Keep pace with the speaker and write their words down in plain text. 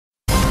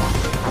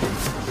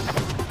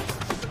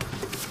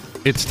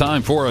It's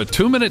time for a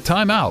 2-minute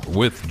timeout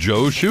with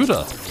Joe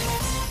Shuda.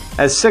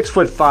 At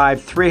 6'5",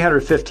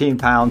 315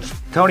 pounds,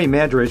 Tony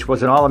Mandarich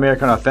was an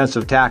All-American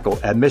offensive tackle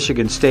at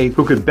Michigan State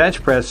who could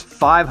bench press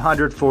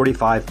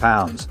 545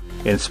 pounds.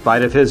 In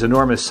spite of his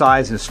enormous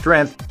size and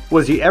strength,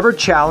 was he ever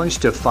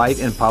challenged to fight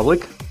in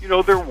public? You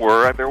know, there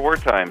were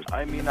times.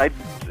 I mean,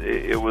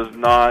 it was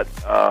not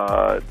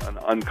an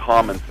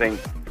uncommon thing.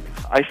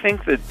 I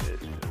think that,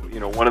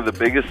 you know, one of the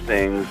biggest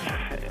things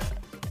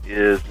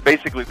is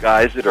basically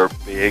guys that are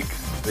big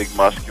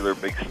muscular,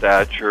 big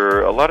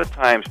stature. A lot of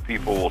times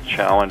people will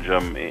challenge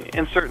them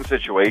in certain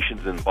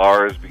situations in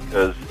bars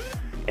because,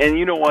 and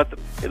you know what,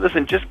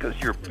 listen, just because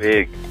you're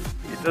big,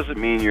 it doesn't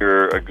mean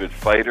you're a good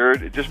fighter.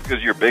 Just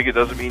because you're big, it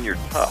doesn't mean you're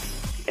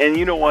tough. And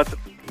you know what,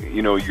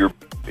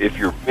 if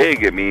you're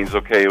big, it means,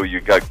 okay, well, you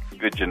got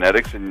good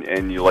genetics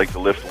and you like to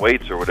lift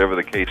weights or whatever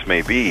the case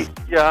may be.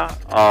 Yeah,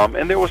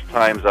 and there was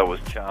times I was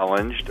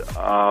challenged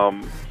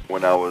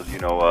when I was,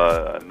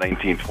 a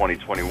 19, 20,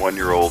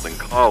 21-year-old in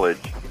college.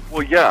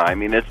 Well, yeah, I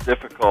mean, it's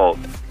difficult.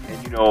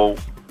 And,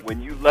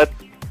 when you let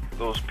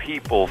those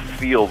people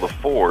feel the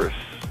force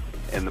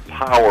and the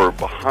power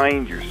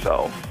behind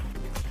yourself,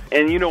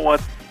 and you know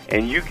what,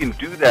 and you can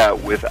do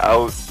that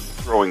without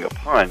throwing a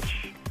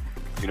punch,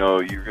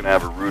 you're going to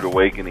have a rude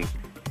awakening.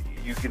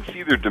 You can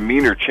see their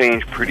demeanor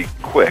change pretty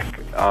quick.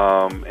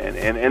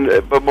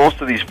 But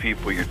most of these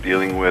people you're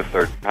dealing with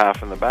are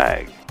half in the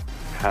bag,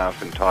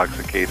 half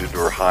intoxicated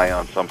or high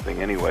on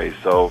something anyway.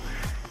 So,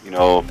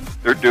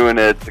 they're doing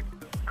it to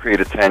create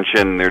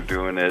attention. They're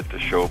doing it to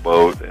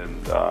showboat,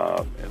 and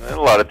then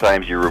a lot of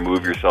times you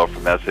remove yourself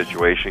from that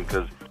situation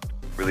because it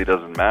really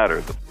doesn't matter.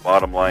 The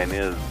bottom line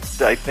is,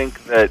 I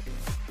think that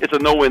it's a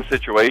no-win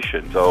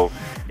situation. So,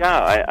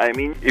 yeah, I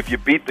mean, if you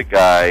beat the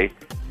guy,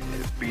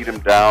 beat him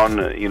down,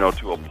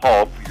 to a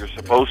pulp, you're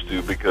supposed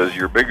to because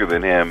you're bigger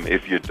than him.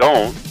 If you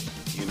don't,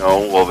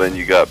 well, then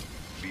you got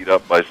beat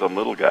up by some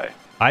little guy.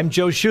 I'm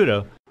Joe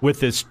Shuda with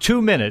this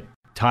 2-minute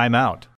timeout.